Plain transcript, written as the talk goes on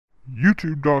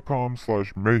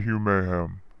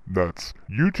youtube.com/mayhewmayhem. That's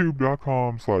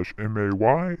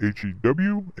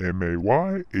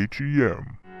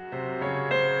youtube.com/mayhewmayhem.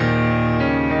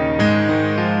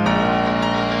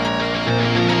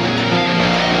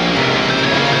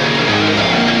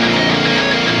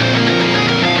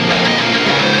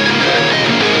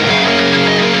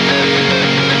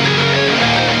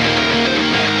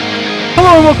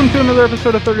 Hello and welcome to another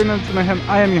episode of 30 Minutes of Mayhem.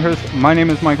 I am your host, my name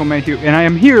is Michael Mayhew, and I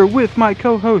am here with my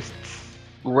co-hosts,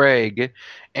 Greg,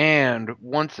 and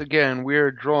once again we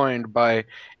are joined by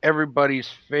everybody's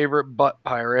favorite butt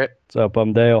pirate. What's up?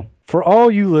 I'm Dale. For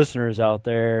all you listeners out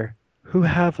there who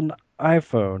have an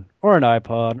iPhone or an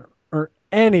iPod or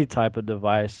any type of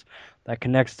device that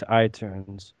connects to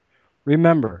iTunes,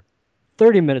 remember,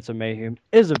 30 Minutes of Mayhem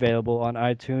is available on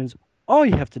iTunes. All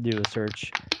you have to do is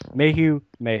search Mayhew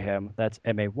Mayhem. That's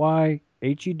MAYHEW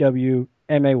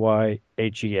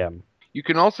You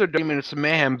can also donate Minutes of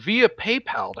Mayhem via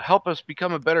PayPal to help us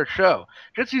become a better show.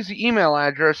 Just use the email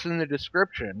address in the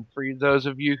description. For those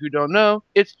of you who don't know,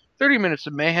 it's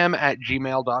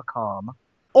 30minutesofmayhem@gmail.com.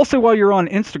 Also, while you're on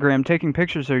Instagram taking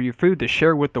pictures of your food to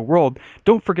share with the world,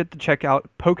 don't forget to check out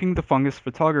Poking the Fungus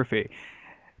Photography.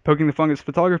 Poking the Fungus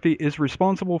Photography is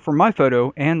responsible for my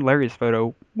photo and Larry's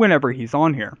photo whenever he's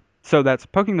on here. So that's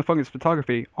Poking the Fungus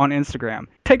Photography on Instagram.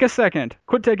 Take a second,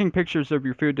 quit taking pictures of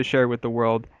your food to share with the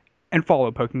world, and follow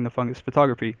Poking the Fungus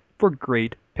Photography for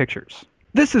great pictures.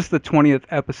 This is the 20th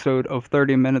episode of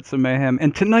 30 Minutes of Mayhem,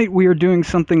 and tonight we are doing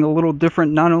something a little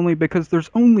different, not only because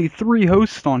there's only 3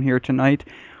 hosts on here tonight,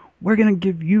 we're going to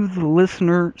give you, the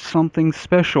listener, something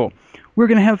special. We're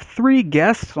going to have 3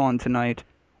 guests on tonight,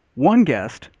 1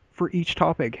 guest for each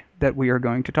topic that we are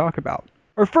going to talk about.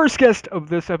 Our first guest of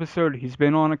this episode, he's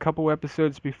been on a couple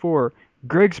episodes before,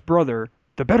 Greg's brother,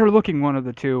 the better looking one of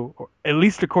the two, or at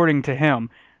least according to him,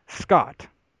 Scott.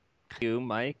 You,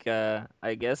 Mike,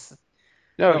 I guess.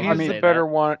 No, No, he's I mean- the better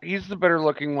one. He's the better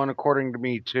looking one according to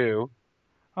me too.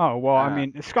 Oh, well, I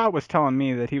mean, Scott was telling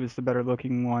me that he was the better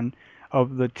looking one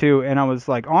of the two, and I was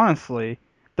like, honestly,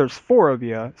 there's 4 of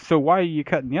you, so why are you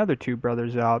cutting the other 2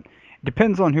 brothers out?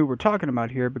 Depends on who we're talking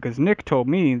about here, because Nick told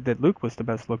me that Luke was the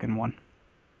best looking one.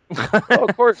 Well,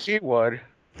 of course he would.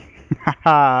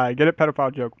 Haha, get it?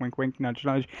 Pedophile joke, wink wink, nudge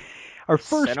nudge. Our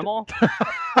first... Cinema?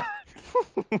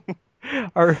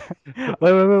 Our...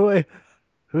 Wait.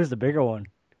 Who's the bigger one?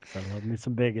 'Cause I love me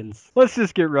some biggins. Let's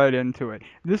just get right into it.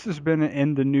 This has been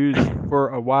in the news for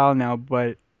a while now,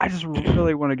 but I just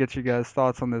really want to get you guys'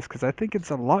 thoughts on this because I think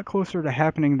it's a lot closer to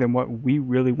happening than what we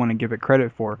really want to give it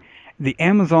credit for. The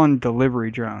Amazon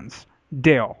delivery drones.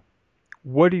 Dale,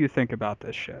 what do you think about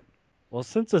this shit? Well,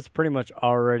 since it's pretty much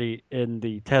already in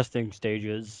the testing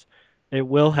stages, it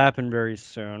will happen very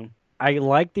soon. I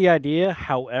like the idea,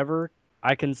 however,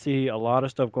 I can see a lot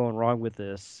of stuff going wrong with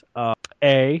this.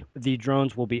 The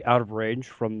drones will be out of range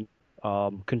from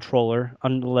controller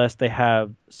unless they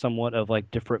have somewhat of like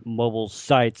different mobile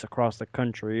sites across the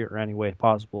country or any way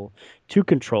possible to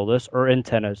control this, or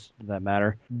antennas for that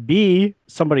matter. B,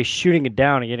 somebody shooting it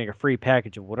down and getting a free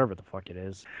package of whatever the fuck it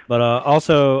is. But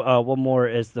also one more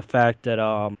is the fact that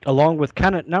along with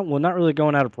kind of not really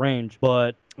going out of range,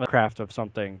 but a craft of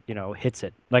something, hits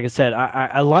it. Like I said,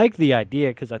 I like the idea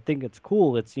because I think it's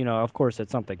cool. It's, of course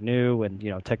it's something new and,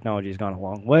 technology has gone a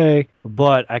long way,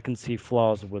 but I can see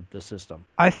flaws with the system.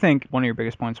 I think one of your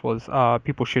biggest points was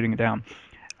people shooting it down.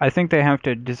 I think they have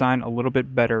to design a little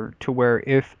bit better to where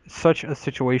if such a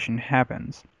situation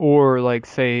happens, or like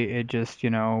say it just,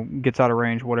 gets out of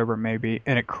range, whatever it may be,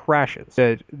 and it crashes,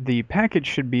 that the package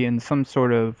should be in some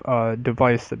sort of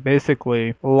device that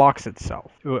basically locks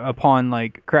itself upon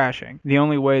like crashing. The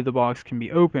only way the box can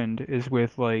be opened is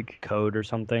with like Code or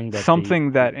something.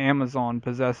 that Amazon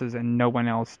possesses and no one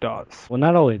else does. Well,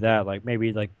 not only that, like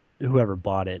maybe like whoever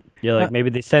bought it. Yeah, like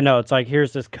maybe they send out, it's like,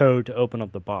 here's this code to open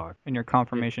up the box. In your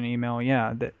confirmation email,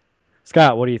 yeah.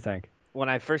 Scott, what do you think? When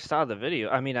I first saw the video,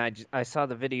 I saw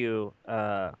the video,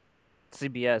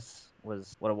 CBS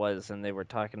was what it was, and they were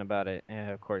talking about it, and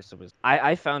of course it was...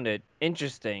 I found it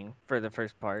interesting for the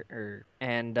first part,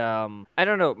 and I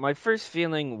don't know, my first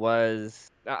feeling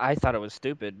was... I thought it was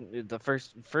stupid. The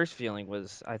first feeling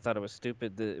was I thought it was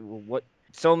stupid.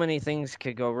 So many things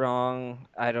could go wrong.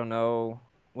 I don't know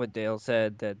what Dale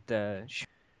said, that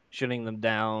shooting them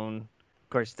down. Of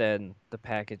course, then the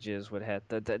packages would have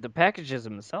the packages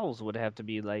themselves would have to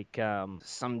be like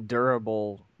some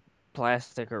durable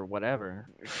plastic or whatever.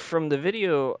 From the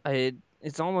video,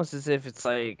 it's almost as if it's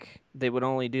like they would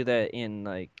only do that in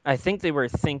like... I think they were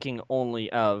thinking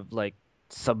only of like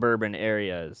suburban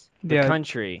areas. The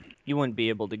country, you wouldn't be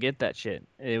able to get that shit.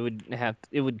 It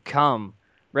would come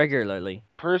regularly.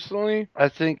 Personally, I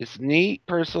think it's neat.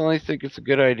 Personally, I think it's a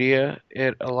good idea.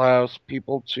 It allows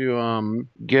people to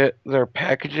get their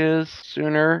packages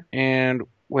sooner and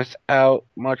without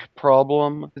much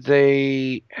problem.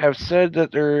 They have said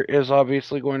that there is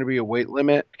obviously going to be a weight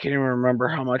limit. Can't even remember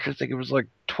how much. I think it was like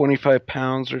 25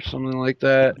 pounds or something like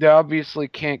that. They obviously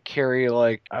can't carry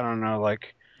like, I don't know,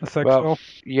 like A sex about doll?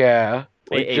 yeah,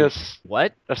 like just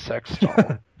What? a sex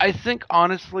doll. I think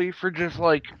honestly for just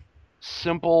like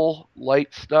simple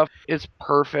light stuff it's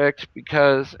perfect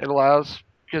because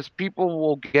people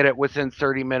will get it within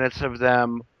 30 minutes of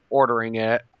them ordering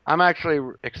it. I'm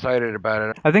actually excited about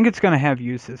it. I think it's going to have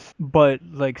uses, but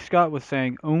like Scott was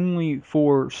saying, only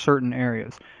for certain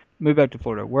areas. Move back to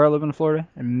Florida. Where I live in Florida,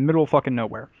 in middle of fucking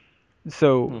nowhere.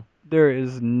 So there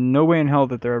is no way in hell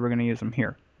that they're ever going to use them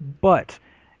here. But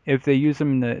if they use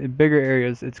them in the bigger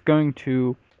areas, it's going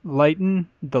to lighten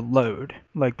the load,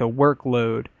 like the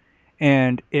workload,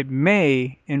 and it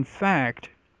may, in fact,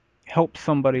 help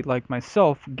somebody like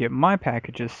myself get my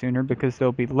packages sooner because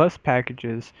there'll be less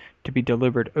packages to be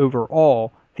delivered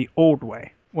overall the old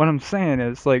way. What I'm saying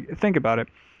is, like, think about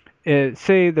it.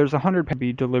 Say there's 100 to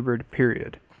be delivered,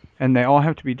 period, and they all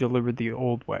have to be delivered the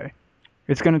old way.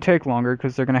 It's going to take longer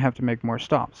because they're going to have to make more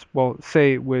stops. Well,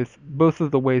 say with both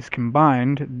of the ways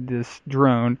combined, this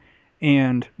drone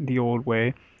and the old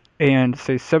way, and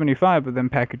say 75 of them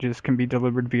packages can be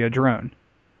delivered via drone.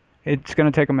 It's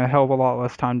going to take them a hell of a lot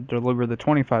less time to deliver the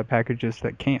 25 packages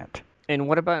that can't. And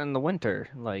what about in the winter?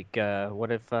 Like,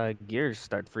 what if gears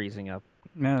start freezing up?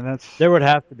 Yeah, that's There would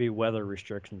have to be weather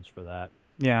restrictions for that.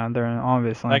 yeah. They're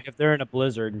obviously Like if they're in a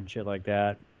blizzard and shit like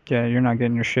that. yeah. You're not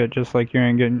getting your shit just like you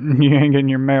ain't getting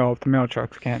your mail if the mail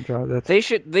trucks can't drive. That's They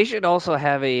should also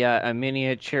have a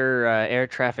miniature air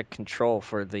traffic control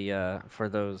for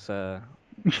those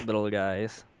little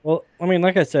guys. Well, I mean,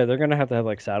 like I said, they're gonna have to have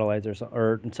like satellites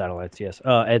or satellites, yes,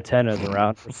 antennas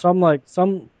around, or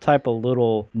some type of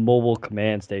little mobile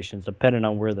command stations, depending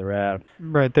on where they're at.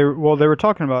 right. They were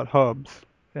talking about hubs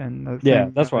and the Yeah,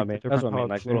 things that's that what I make mean. the That's different what I mean,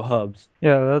 like hubs, little yeah. hubs.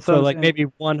 Yeah, that's what I So was like saying. maybe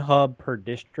one hub per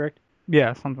district.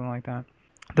 Yeah, something like that.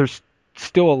 There's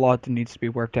still a lot that needs to be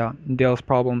worked out. And Dale's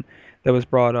problem that was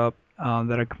brought up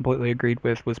that I completely agreed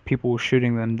with was people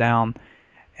shooting them down,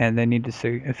 and they need to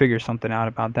figure something out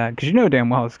about that. Because you know damn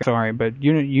well, sorry, but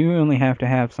you only have to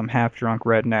have some half-drunk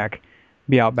redneck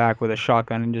be out back with a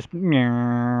shotgun and just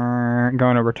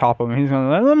going over top of him. He's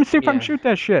gonna let me see if I can Yeah. shoot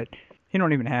that shit. He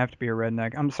don't even have to be a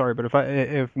redneck. I'm sorry, but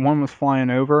if one was flying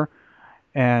over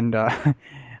and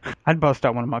I'd bust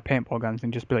out one of my paintball guns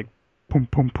and just be like, boom,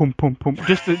 boom, boom, boom, boom,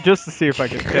 just to see if I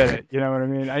could hit it. You know what I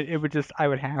mean? I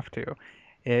would have to.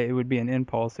 It would be an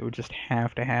impulse. It would just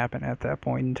have to happen at that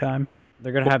point in time.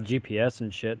 They're gonna have GPS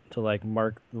and shit to like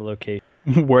mark the location.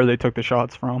 Where they took the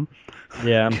shots from.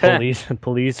 Yeah, and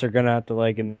police are gonna have to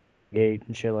like investigate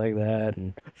and shit like that.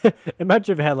 And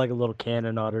imagine if it had like a little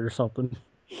cannon on it or something.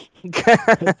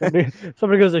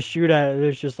 Somebody goes to shoot at it,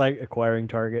 it's just like acquiring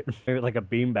target, maybe like a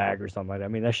beanbag or something like that. I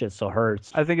mean, that shit still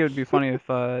hurts. I think it would be funny if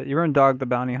you were in Dog the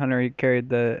Bounty Hunter. He carried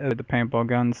the paintball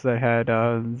guns that had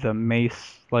the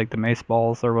mace, like the mace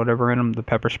balls or whatever in them, the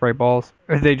pepper spray balls.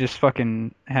 Or they just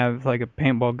fucking have like a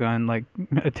paintball gun like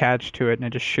attached to it, and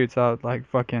it just shoots out like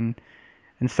fucking.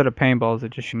 Instead of paintballs, it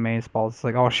just shoots mace balls. It's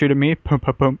like, oh, shoot at me, boom,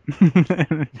 boom,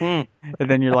 boom. And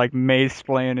then you're like mace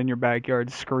playing in your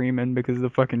backyard, screaming because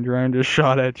the fucking drone just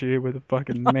shot at you with a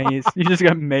fucking mace. You just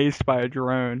got maced by a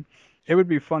drone. It would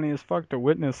be funny as fuck to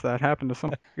witness that happen to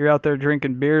someone. You're out there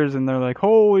drinking beers and they're like,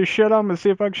 holy shit, I'm gonna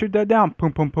see if I can shoot that down.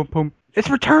 Boom, boom, boom, boom. It's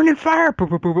returning fire. Boom,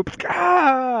 boom, boom, boom.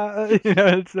 Ah! You know,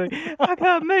 it's like, I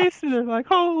got maced. And they're like,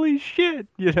 holy shit.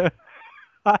 You know,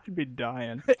 I'd be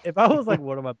dying. If I was like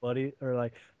one of my buddies, or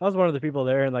like I was one of the people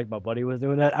there, and like my buddy was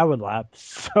doing that, I would laugh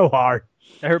so hard.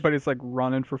 Everybody's like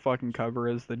running for fucking cover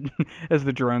as the as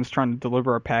the drone's trying to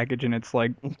deliver a package, and it's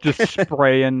like just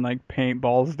spraying like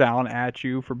paintballs down at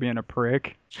you for being a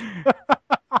prick.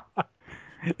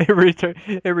 It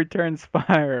returns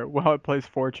fire while it plays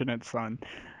Fortunate Son.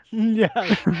 Yeah,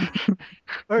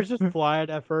 I was just flying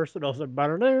at first, and I was like,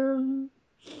 boom,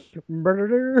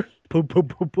 boom,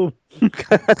 boom, boom.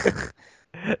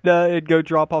 No, it'd go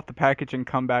drop off the package and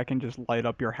come back and just light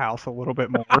up your house a little bit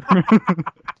more.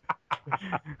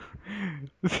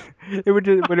 It would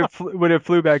just when it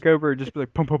flew back over, it'd just be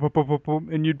like pum pum pum pum pum pum,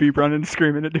 and you'd be running,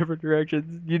 screaming in different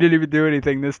directions. You didn't even do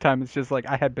anything this time. It's just like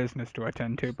I had business to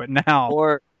attend to, but now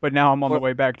I'm on the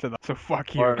way back to the. So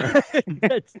fuck you.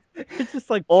 It's just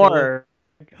like Or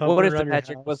chilling, what if hovering the around your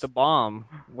Patrick was house. a bomb?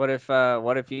 What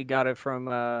if you got it from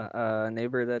a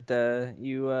neighbor that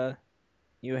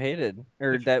you hated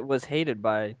or that was hated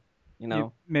by You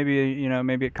know.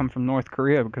 Maybe it come from North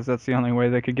Korea because that's the only way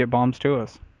they could get bombs to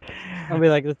us. I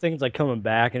mean, like the thing's like coming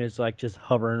back and it's like just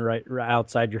hovering right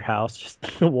outside your house,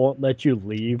 just won't let you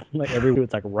leave. Like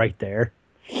it's like right there.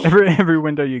 Every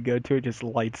window you go to, it just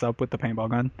lights up with the paintball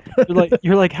gun.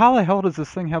 You're like, how the hell does this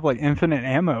thing have like infinite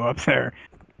ammo up there?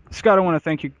 Scott, I want to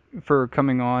thank you for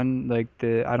coming on. I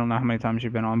don't know how many times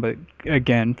you've been on, but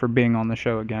again for being on the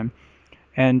show again.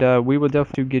 And we will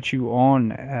definitely get you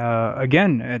on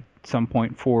again at some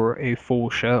point for a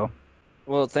full show.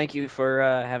 Well, thank you for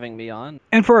having me on.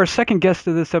 And for our second guest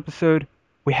of this episode,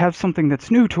 we have something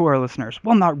that's new to our listeners.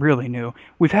 Well, not really new.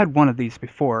 We've had one of these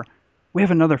before. We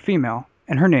have another female,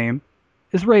 and her name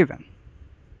is Raven.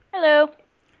 Hello.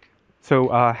 So,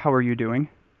 how are you doing?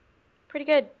 Pretty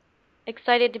good.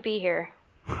 Excited to be here.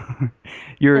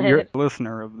 You're a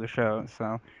listener of the show,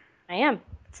 so I am.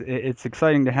 it's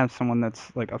exciting to have someone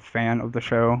that's like a fan of the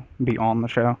show be on the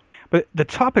show. But the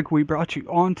topic we brought you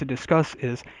on to discuss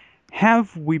is,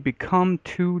 have we become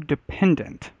too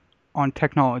dependent on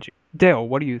technology? Dale,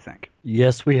 what do you think?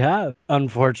 Yes, we have.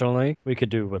 Unfortunately, we could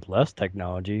do with less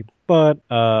technology, but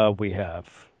we have.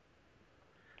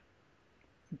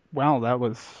 Wow, that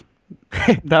was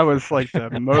like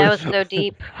the most. That was so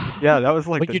deep. Yeah, that was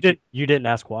like. But you didn't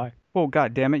ask why. Well,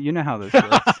 God damn it, you know how this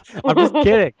works. I'm just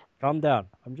kidding. Calm down.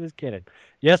 I'm just kidding.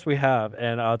 Yes, we have,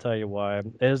 and I'll tell you why.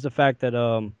 It is the fact that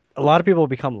a lot of people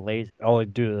become lazy only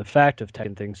due to the fact of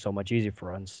taking things so much easier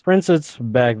for us. For instance,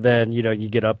 back then, you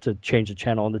get up to change the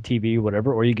channel on the TV,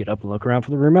 whatever, or you get up and look around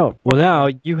for the remote. Well, now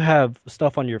you have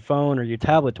stuff on your phone or your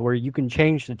tablet to where you can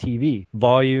change the TV,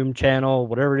 volume, channel,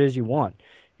 whatever it is you want.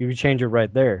 You can change it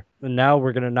right there. And now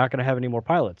we're not gonna have any more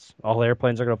pilots. All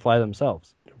airplanes are gonna fly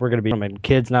themselves. We're gonna be. I mean,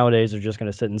 kids nowadays are just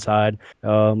gonna sit inside.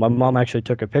 My mom actually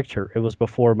took a picture. It was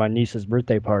before my niece's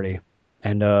birthday party,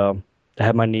 and I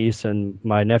had my niece and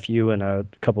my nephew and a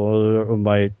couple of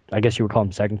my, I guess you would call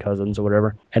them second cousins or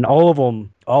whatever, and all of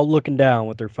them all looking down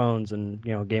with their phones and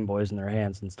Game Boys in their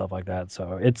hands and stuff like that.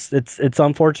 So it's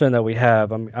unfortunate that we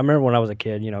have. I remember when I was a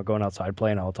kid, going outside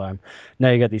playing all the time. Now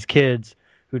you got these kids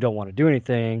who don't want to do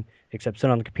anything except sit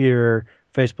on the computer,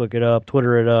 Facebook it up,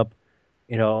 Twitter it up,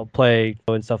 play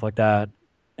and stuff like that,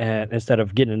 and instead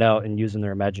of getting it out and using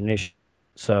their imagination.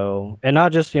 So, and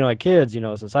not just like kids,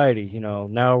 society.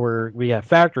 Now we have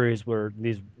factories where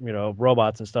these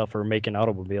robots and stuff are making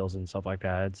automobiles and stuff like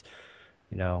that. It's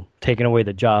taking away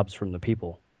the jobs from the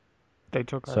people. They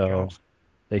took our jobs.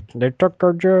 They took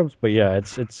our jobs, but yeah,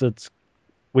 it's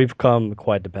we've become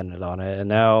quite dependent on it, and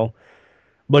now.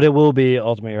 But it will be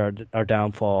ultimately our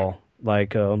downfall,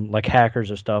 like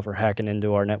hackers or stuff are hacking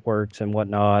into our networks and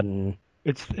whatnot, and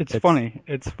it's funny.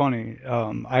 It's funny.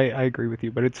 I agree with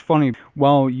you, but it's funny.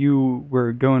 While you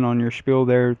were going on your spiel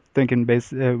there, thinking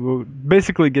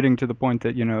basically getting to the point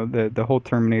that the whole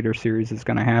Terminator series is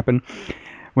going to happen.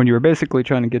 When you were basically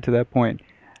trying to get to that point,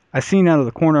 I seen out of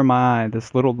the corner of my eye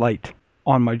this little light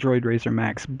on my Droid Razor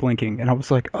Max blinking, and I was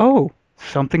like, oh.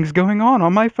 Something's going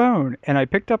on my phone. And I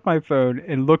picked up my phone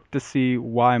and looked to see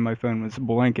why my phone was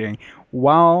blinking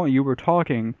while you were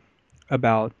talking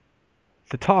about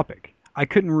the topic. I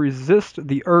couldn't resist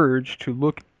the urge to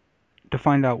look to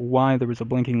find out why there was a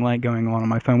blinking light going on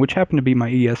my phone, which happened to be my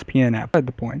ESPN app at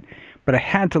the point. But I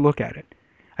had to look at it.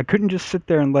 I couldn't just sit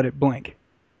there and let it blink.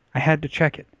 I had to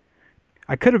check it.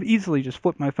 I could have easily just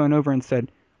flipped my phone over and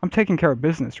said, I'm taking care of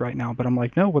business right now, but I'm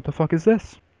like, no, what the fuck is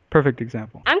this? Perfect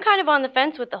example. I'm kind of on the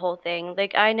fence with the whole thing.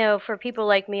 Like, I know for people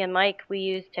like me and Mike, we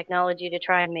use technology to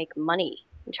try and make money.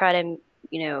 And try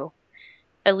to,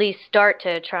 at least start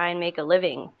to try and make a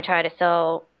living. Try to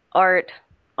sell art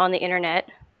on the internet.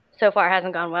 So far it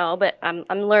hasn't gone well, but I'm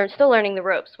still learning the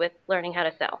ropes with learning how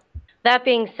to sell. That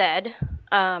being said,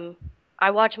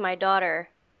 I watched my daughter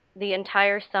the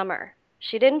entire summer.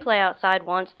 She didn't play outside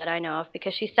once that I know of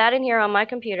because she sat in here on my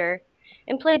computer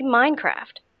and played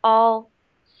Minecraft all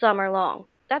summer long.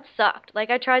 That sucked. Like,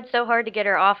 I tried so hard to get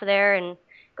her off of there and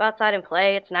go outside and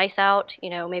play. It's nice out,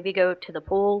 maybe go to the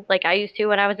pool like I used to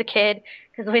when I was a kid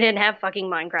because we didn't have fucking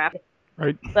Minecraft.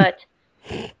 Right. But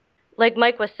like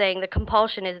Mike was saying, the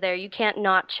compulsion is there. You can't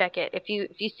not check it. If you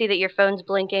see that your phone's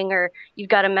blinking or you've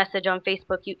got a message on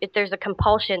Facebook, if there's a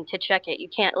compulsion to check it, you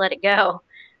can't let it go.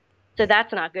 So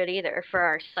that's not good either for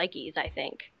our psyches, I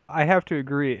think. I have to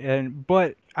agree,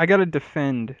 but I got to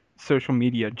defend social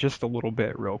media just a little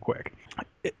bit real quick.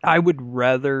 I would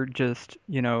rather just,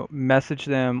 message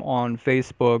them on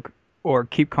Facebook or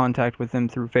keep contact with them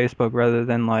through Facebook rather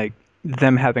than like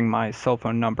them having my cell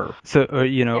phone number. So,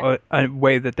 a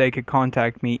way that they could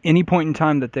contact me any point in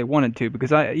time that they wanted to,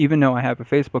 because even though I have a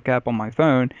Facebook app on my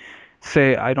phone,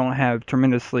 say I don't have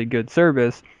tremendously good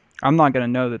service, I'm not going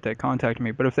to know that they contacted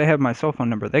me, but if they have my cell phone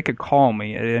number, they could call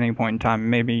me at any point in time.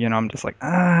 Maybe, I'm just like,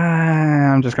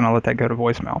 I'm just going to let that go to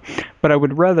voicemail. But I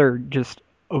would rather just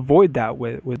avoid that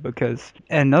with because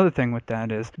another thing with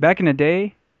that is back in the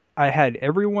day, I had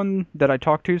everyone that I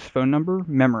talked to's phone number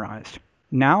memorized.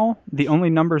 Now, the only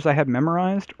numbers I have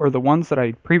memorized are the ones that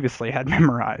I previously had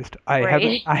memorized.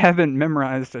 Right. I haven't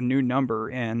memorized a new number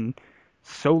in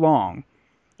so long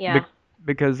Yeah.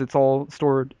 because it's all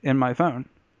stored in my phone.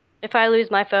 If I lose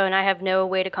my phone, I have no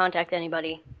way to contact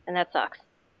anybody, and that sucks.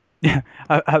 Yeah,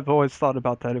 I've always thought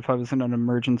about that if I was in an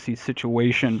emergency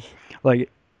situation, like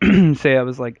say I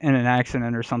was like in an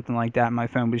accident or something like that, my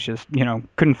phone was just,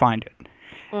 couldn't find it.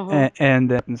 Mhm. And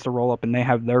then it's to roll up and they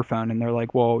have their phone and they're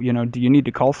like, well, do you need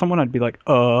to call someone? I'd be like,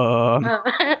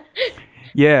 I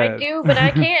yeah. do, but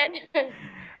I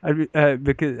can't.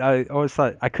 Because I always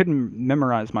thought I couldn't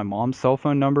memorize my mom's cell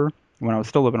phone number when I was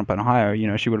still living up in Ohio.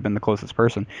 She would have been the closest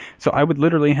person. So I would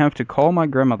literally have to call my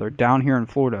grandmother down here in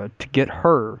Florida to get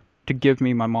her to give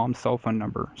me my mom's cell phone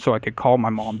number so I could call my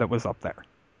mom that was up there.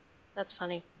 That's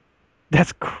funny.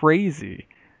 That's crazy.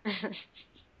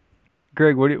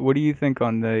 Greg, what do you think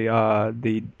on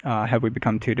the have we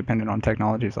become too dependent on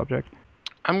technology subject?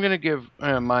 I'm going to give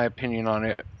my opinion on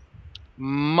it.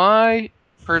 My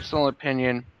personal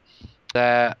opinion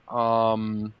that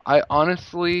I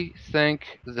honestly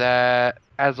think that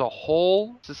as a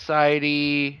whole,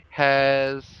 society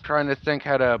has trying to think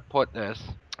how to put this.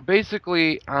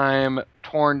 Basically, I'm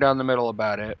torn down the middle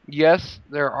about it. Yes,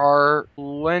 there are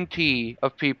plenty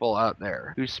of people out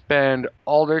there who spend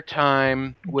all their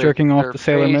time with Jerking off their to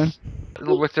Sailor Moon?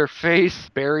 with their face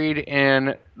buried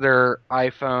in their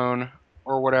iPhone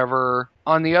or whatever.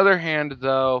 On the other hand,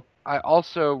 though, I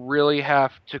also really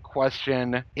have to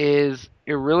question, is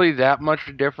it really that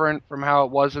much different from how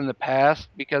it was in the past?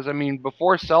 Because,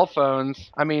 before cell phones,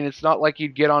 it's not like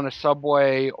you'd get on a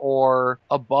subway or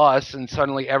a bus and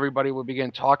suddenly everybody would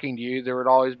begin talking to you. There would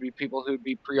always be people who'd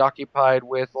be preoccupied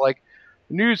with, like,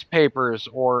 newspapers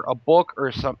or a book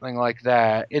or something like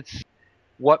that. It's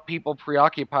what people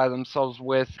preoccupy themselves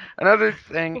with. Another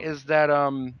thing is that,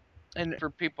 and for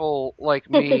people like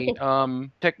me,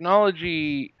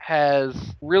 technology has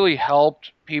really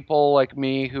helped people like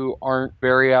me who aren't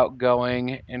very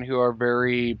outgoing and who are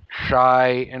very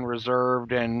shy and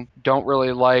reserved and don't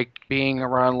really like being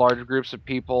around large groups of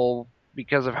people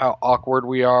because of how awkward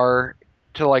we are,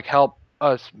 to like help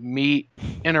us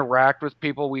interact with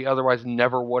people we otherwise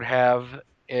never would have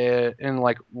in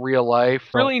like real life.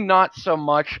 Really not so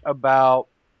much about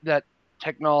that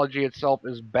technology itself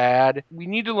is bad. We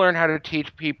need to learn how to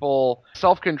teach people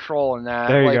self-control in that.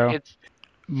 There you like go. it's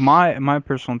My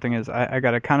personal thing is I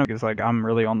gotta kind of is like I'm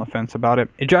really on the fence about it.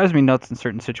 It drives me nuts in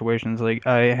certain situations. Like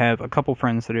I have a couple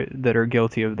friends that are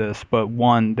guilty of this, but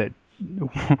one that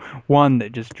one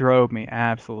that just drove me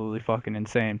absolutely fucking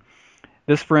insane.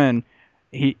 This friend,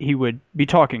 he would be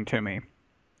talking to me,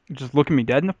 just looking me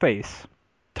dead in the face,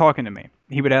 talking to me.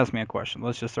 He would ask me a question.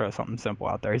 Let's just throw something simple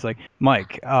out there. He's like,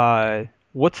 Mike,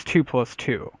 what's 2 plus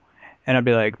 2? And I'd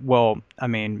be like, well,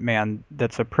 man,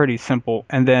 that's a pretty simple.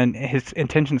 And then his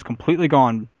intention's completely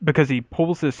gone because he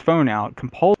pulls his phone out,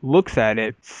 looks at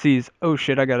it, sees, oh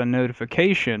shit, I got a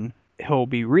notification. He'll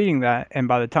be reading that, and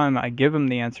by the time I give him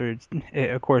the answer,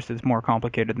 of course, it's more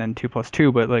complicated than 2 plus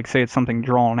 2, but like, say it's something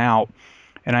drawn out,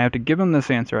 and I have to give him this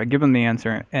answer. I give him the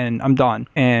answer, and I'm done.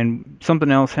 And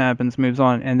something else happens, moves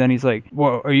on, and then he's like,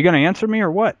 well, are you going to answer me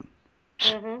or what?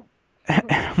 Mhm.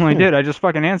 I'm like, dude, I just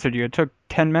fucking answered you. It took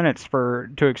 10 minutes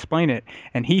to explain it,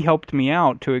 and he helped me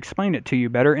out to explain it to you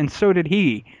better, and so did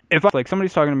he. If like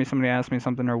somebody's talking to me, somebody asks me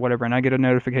something or whatever, and I get a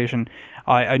notification,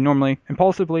 I normally,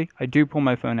 impulsively, I do pull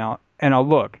my phone out, and I'll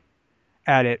look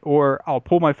at it, or I'll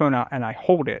pull my phone out and I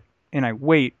hold it, and I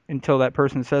wait until that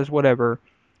person says whatever,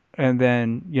 and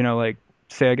then, like,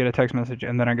 say I get a text message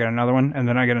and then I get another one and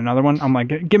then I get another one. I'm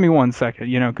like, give me 1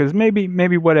 second, because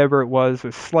maybe whatever it was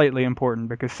slightly important,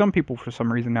 because some people for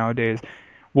some reason nowadays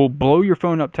will blow your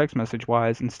phone up text message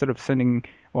wise instead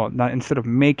of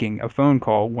making a phone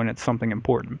call when it's something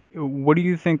important. What do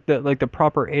you think that like the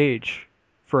proper age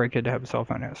for a kid to have a cell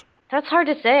phone is? That's hard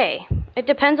to say. It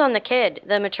depends on the kid,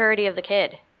 the maturity of the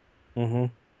kid. Mm-hmm.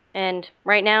 And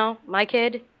right now, my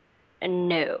kid,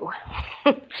 no.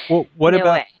 Well, what No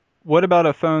about way. what about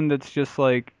a phone that's just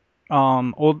like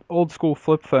old school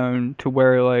flip phone, to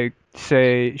where like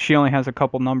say she only has a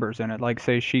couple numbers in it, like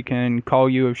say she can call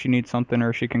you if she needs something,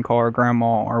 or she can call her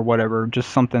grandma or whatever,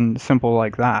 just something simple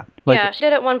like that. Like, Yeah, she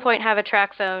did at one point have a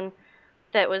track phone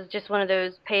that was just one of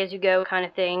those pay-as-you-go kind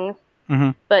of things,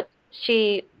 mhm. but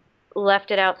she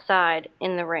left it outside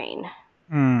in the rain.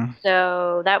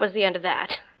 So that was the end of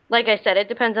that. Like I said, it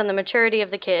depends on the maturity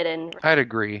of the kid, and I'd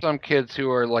agree. Some kids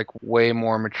who are like way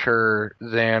more mature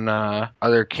than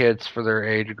other kids for their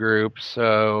age group,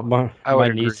 so I would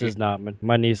My niece agree. is not.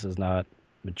 My niece is not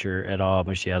mature at all,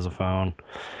 but she has a phone.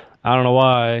 I don't know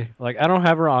why. Like, I don't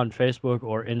have her on Facebook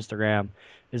or Instagram.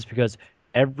 It's because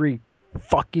every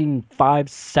fucking 5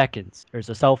 seconds there's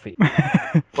a selfie.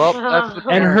 Well, that's the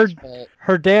And parents' fault.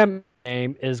 her damn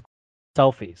name is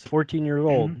selfies.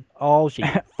 14-year-old. All she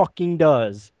fucking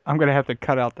does. I'm gonna have to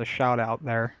cut out the shout out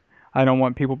there. I don't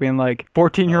want people being like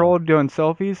 14-year-old doing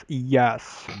selfies.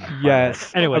 Yes,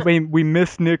 yes. Anyways. I mean, we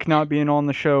miss Nick not being on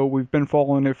the show. We've been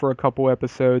following it for a couple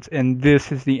episodes, and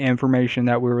this is the information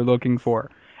that we were looking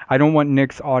for. I don't want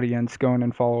Nick's audience going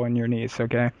and following your niece.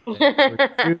 Okay.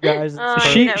 You guys. Oh,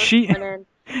 She- that was she- fun.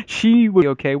 She would be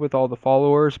okay with all the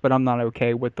followers, but I'm not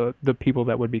okay with the people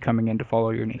that would be coming in to follow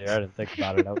your niece. I didn't think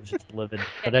about it. I was just living.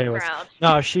 But Getting anyways, proud.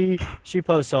 no, she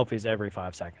posts selfies every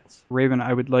 5 seconds. Raven,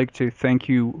 I would like to thank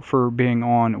you for being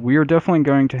on. We are definitely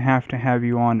going to have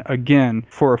you on again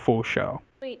for a full show.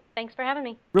 Sweet. Thanks for having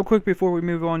me. Real quick before we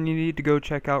move on, you need to go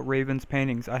check out Raven's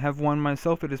paintings. I have one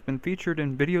myself. It has been featured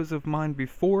in videos of mine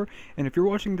before, and if you're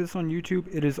watching this on YouTube,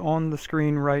 it is on the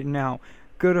screen right now.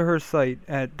 Go to her site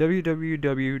at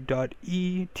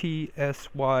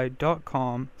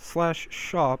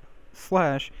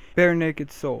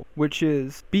www.etsy.com/shop/barenakedsoul, which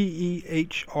is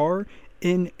BEHRNAKEDSOUL.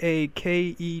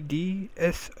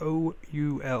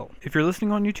 If you're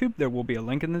listening on YouTube, there will be a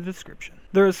link in the description.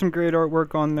 There is some great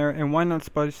artwork on there, and why not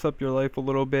spice up your life a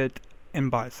little bit and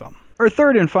buy some? Our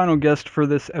third and final guest for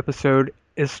this episode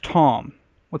is Tom.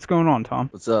 What's going on, Tom?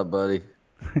 What's up, buddy?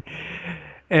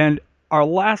 And our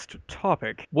last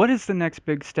topic, what is the next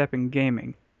big step in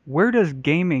gaming? Where does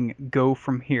gaming go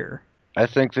from here? I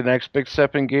think the next big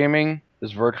step in gaming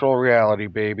is virtual reality,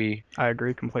 baby. I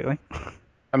agree completely.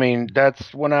 I mean,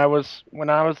 that's when I was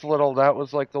little, that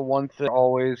was like the one thing I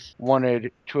always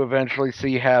wanted to eventually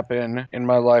see happen in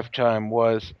my lifetime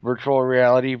was virtual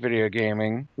reality video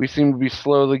gaming. We seem to be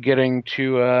slowly getting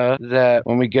to that.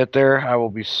 When we get there, I will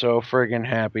be so friggin'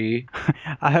 happy.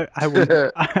 I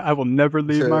will never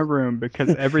leave my room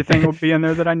because everything will be in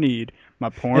there that I need. My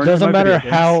porn. It doesn't and my matter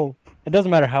video games. It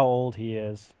doesn't matter how old he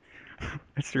is.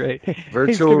 That's right.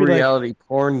 Virtual gonna be like- reality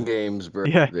porn games, bro.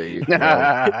 Yeah. There you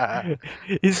go.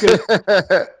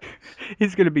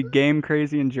 He's gonna be game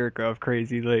crazy and jerk off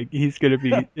crazy. Like it's gonna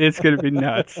be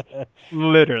nuts.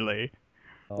 Literally.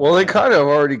 Well, they kind of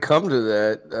already come to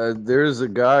that. There's a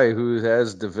guy who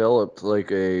has developed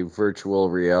like a virtual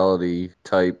reality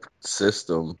type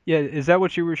system. Yeah, is that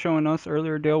what you were showing us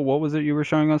earlier, Dale? What was it you were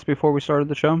showing us before we started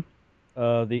the show?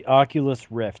 The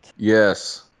Oculus Rift.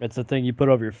 Yes. It's a thing you put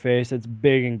over your face. It's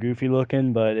big and goofy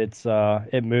looking, but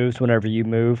it moves whenever you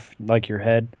move, like your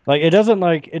head. Like it doesn't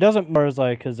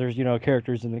because there's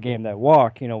characters in the game that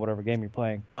walk, whatever game you're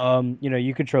playing.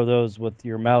 You control those with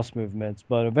your mouse movements,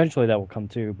 but eventually that will come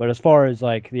too. But as far as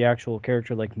like the actual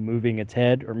character like moving its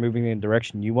head or moving in the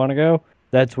direction you want to go,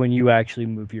 that's when you actually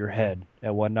move your head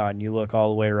and whatnot, and you look all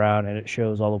the way around, and it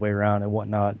shows all the way around and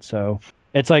whatnot. So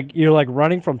it's like you're like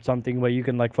running from something, but you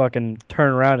can like fucking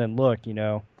turn around and look,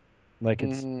 like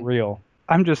it's real.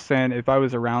 I'm just saying, if I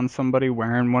was around somebody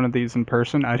wearing one of these in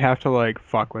person, I'd have to like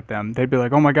fuck with them. They'd be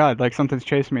like, "Oh my god, like something's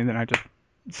chasing me," then I just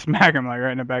smack them like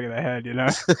right in the back of the head,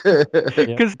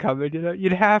 Because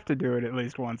you'd have to do it at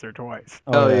least once or twice.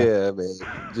 Oh yeah, man.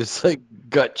 Just like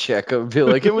gut check them, be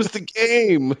like, it was the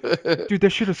game. Dude, that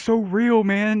shit is so real,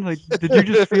 man. Like, did you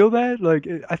just feel that? Like,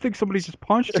 I think somebody just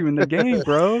punched you in the game,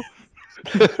 bro.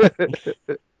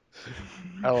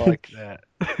 I like that.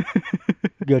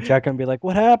 Go check and be like,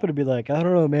 what happened? To be like, I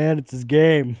don't know, man. It's his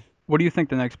game. What do you think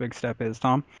the next big step is,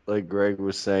 Tom? Like Greg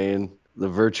was saying, the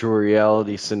virtual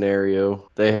reality scenario,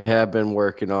 they have been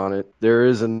working on it. There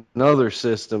is another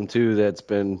system too that's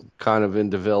been kind of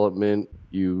in development.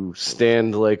 You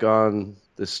stand like on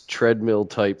this treadmill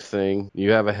type thing.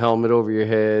 You have a helmet over your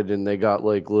head and they got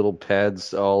like little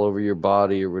pads all over your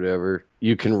body or whatever.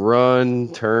 You can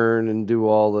run, turn, and do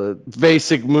all the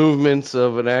basic movements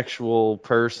of an actual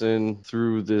person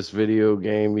through this video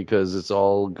game because it's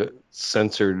all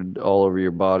censored all over your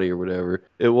body or whatever.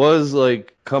 It was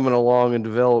like coming along in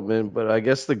development, but I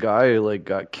guess the guy like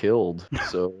got killed.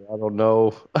 So I don't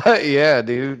know. Yeah,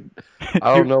 dude.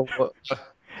 I don't know what.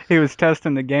 He was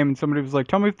testing the game and somebody was like,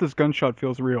 "Tell me if this gunshot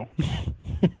feels real."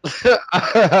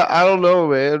 I don't know,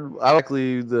 man. I don't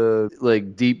exactly the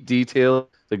like deep detail.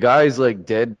 The guy's like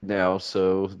dead now,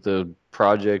 so the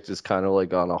project is kind of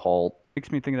like on a halt.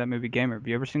 Makes me think of that movie Gamer. Have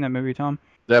you ever seen that movie, Tom?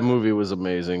 That movie was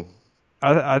amazing.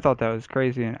 I thought that was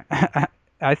crazy, and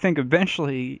I think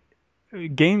eventually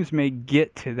games may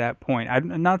get to that point.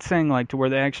 I'm not saying like to where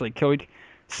they actually kill each,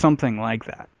 something like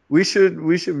that. We should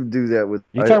do that with.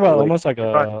 You talking about almost like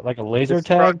a laser it's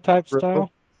tag type bro.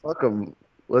 style? Fuck them.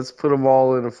 Let's put them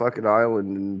all in a fucking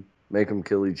island and make them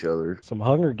kill each other. Some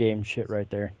Hunger Games shit right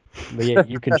there. But yeah,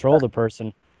 you control the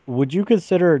person. Would you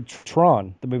consider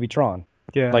Tron, the movie Tron?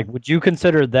 Yeah. Like, would you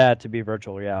consider that to be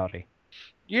virtual reality?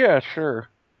 Yeah, sure.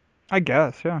 I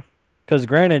guess, yeah. Because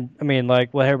granted, I mean,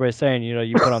 like what everybody's saying, you know,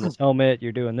 you put on this helmet,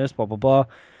 you're doing this, blah, blah, blah.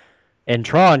 In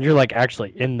Tron, you're like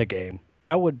actually in the game.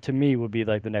 That would, to me, would be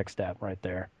like the next step right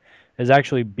there, is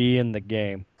actually be in the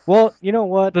game. Well, you know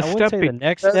what? The I wouldn't step say the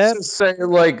next That's step. just saying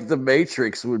like the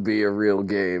Matrix would be a real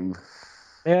game.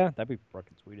 Yeah, that'd be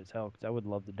fucking sweet as hell, because I would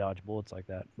love to dodge bullets like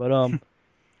that. But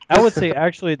I would say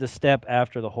actually the step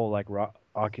after the whole like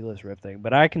Oculus Rift thing,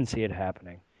 but I can see it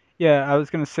happening. Yeah, I was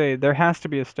gonna say there has to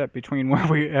be a step between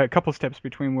a couple steps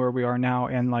between where we are now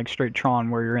and like straight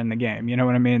Tron, where you're in the game. You know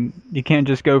what I mean? You can't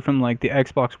just go from like the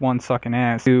Xbox One sucking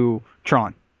ass to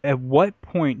Tron. At what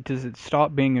point does it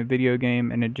stop being a video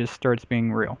game and it just starts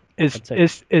being real?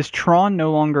 Is Tron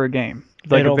no longer a game,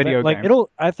 like a video game?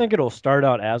 I think it'll start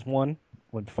out as one,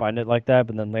 would find it like that,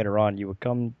 but then later on you would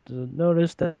come to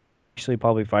notice that actually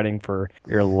probably fighting for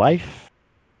your life.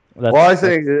 I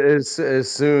think as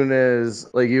soon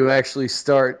as like you actually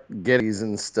start getting these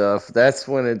and stuff, that's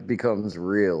when it becomes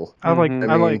real. I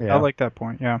like that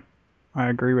point. Yeah, I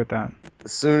agree with that.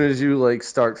 As soon as you like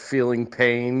start feeling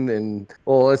pain, and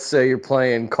well, let's say you're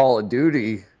playing Call of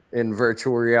Duty in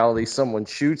virtual reality, someone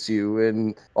shoots you,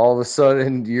 and all of a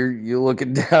sudden you're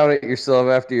looking down at yourself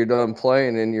after you're done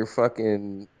playing, and you're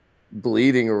fucking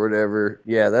bleeding or whatever.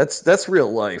 Yeah, that's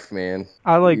real life, man.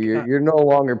 You're no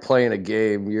longer playing a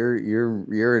game.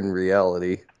 You're in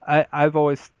reality. I've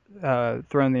always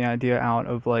thrown the idea out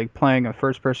of like playing a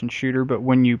first person shooter, but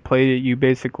when you played it, you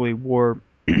basically wore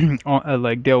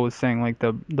like Dale was saying, like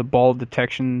the ball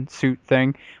detection suit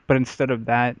thing, but instead of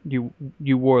that, you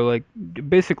wore like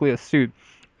basically a suit,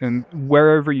 and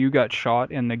wherever you got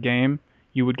shot in the game,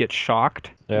 you would get shocked.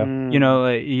 Yeah. You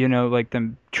know, like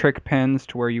them trick pens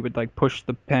to where you would like push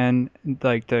the pen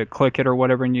like to click it or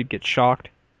whatever, and you'd get shocked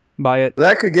by it.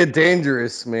 That could get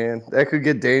dangerous, man. That could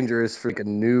get dangerous for like a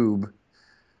noob.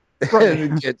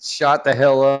 Right. Get shot the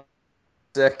hell up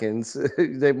in seconds.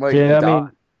 They might die.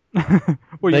 I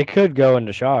mean, they could go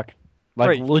into shock, like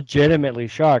Right. legitimately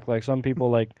shock. Like some people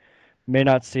like may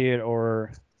not see it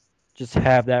or just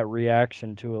have that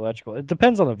reaction to electrical. It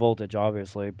depends on the voltage,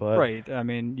 obviously, but Right. I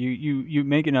mean, you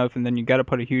make enough, and then you got to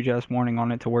put a huge ass warning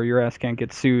on it to where your ass can't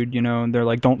get sued. You know, and they're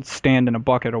like, don't stand in a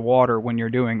bucket of water when you're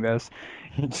doing this.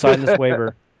 sign this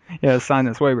waiver. Yeah, sign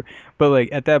this waiver. But like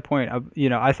at that point,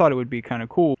 I thought it would be kind of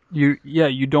cool. You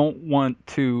don't want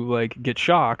to like get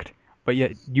shocked, but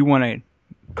yet you want to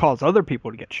cause other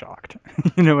people to get shocked.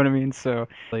 You know what I mean? So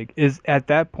like, is at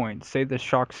that point, say the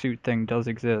shock suit thing does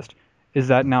exist, is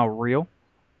that now real,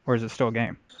 or is it still a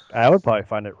game? I would probably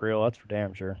find it real. That's for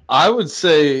damn sure. I would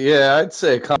say, yeah, I'd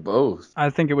say both. I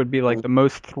think it would be like the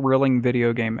most thrilling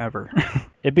video game ever.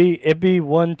 It'd be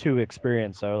one to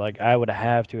experience though. Like I would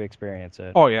have to experience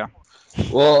it. Oh yeah.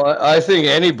 Well, I think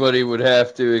anybody would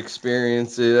have to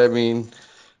experience it. I mean,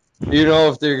 you know,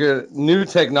 if they're new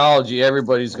technology,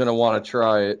 everybody's gonna want to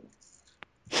try it.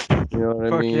 You know what I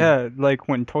Fuck mean? yeah, like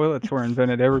when toilets were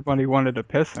invented, everybody wanted to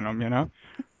piss in them, you know?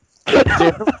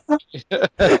 I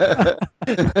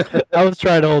was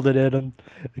trying to hold it in.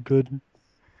 I couldn't.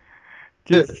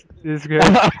 Just good.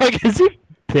 I'm like, is he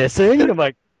pissing? I'm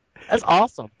like, that's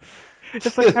awesome.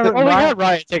 It's like having Well, we Ryan- had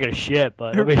Ryan taking a shit,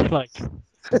 but I mean, like,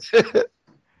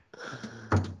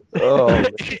 Oh, man.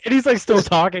 and he's like still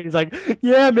talking. He's like,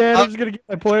 yeah, man, I'm just gonna get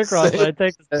my point across, but I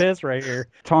take this piss right here.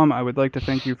 Tom, I would like to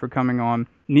thank you for coming on.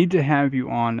 Need to have you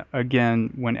on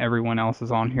again when everyone else is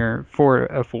on here for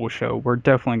a full show. We're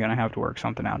definitely going to have to work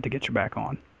something out to get you back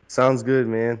on. Sounds good,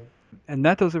 man. And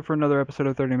that does it for another episode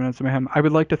of 30 Minutes of Mayhem. I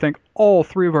would like to thank all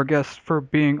three of our guests for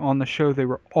being on the show. They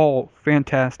were all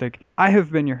fantastic. I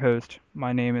have been your host.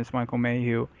 My name is Michael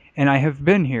Mayhew, and I have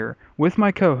been here with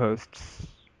my co-hosts,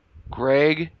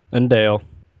 Greg. And Dale.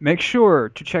 Make sure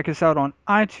to check us out on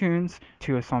iTunes,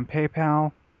 to us on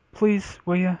PayPal. Please,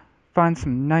 will you find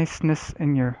some niceness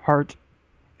in your heart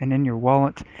and in your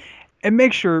wallet? And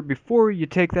make sure, before you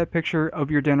take that picture of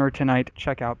your dinner tonight,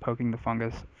 check out Poking the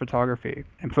Fungus Photography.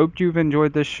 And hope you've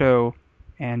enjoyed this show,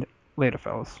 and later,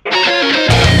 fellas.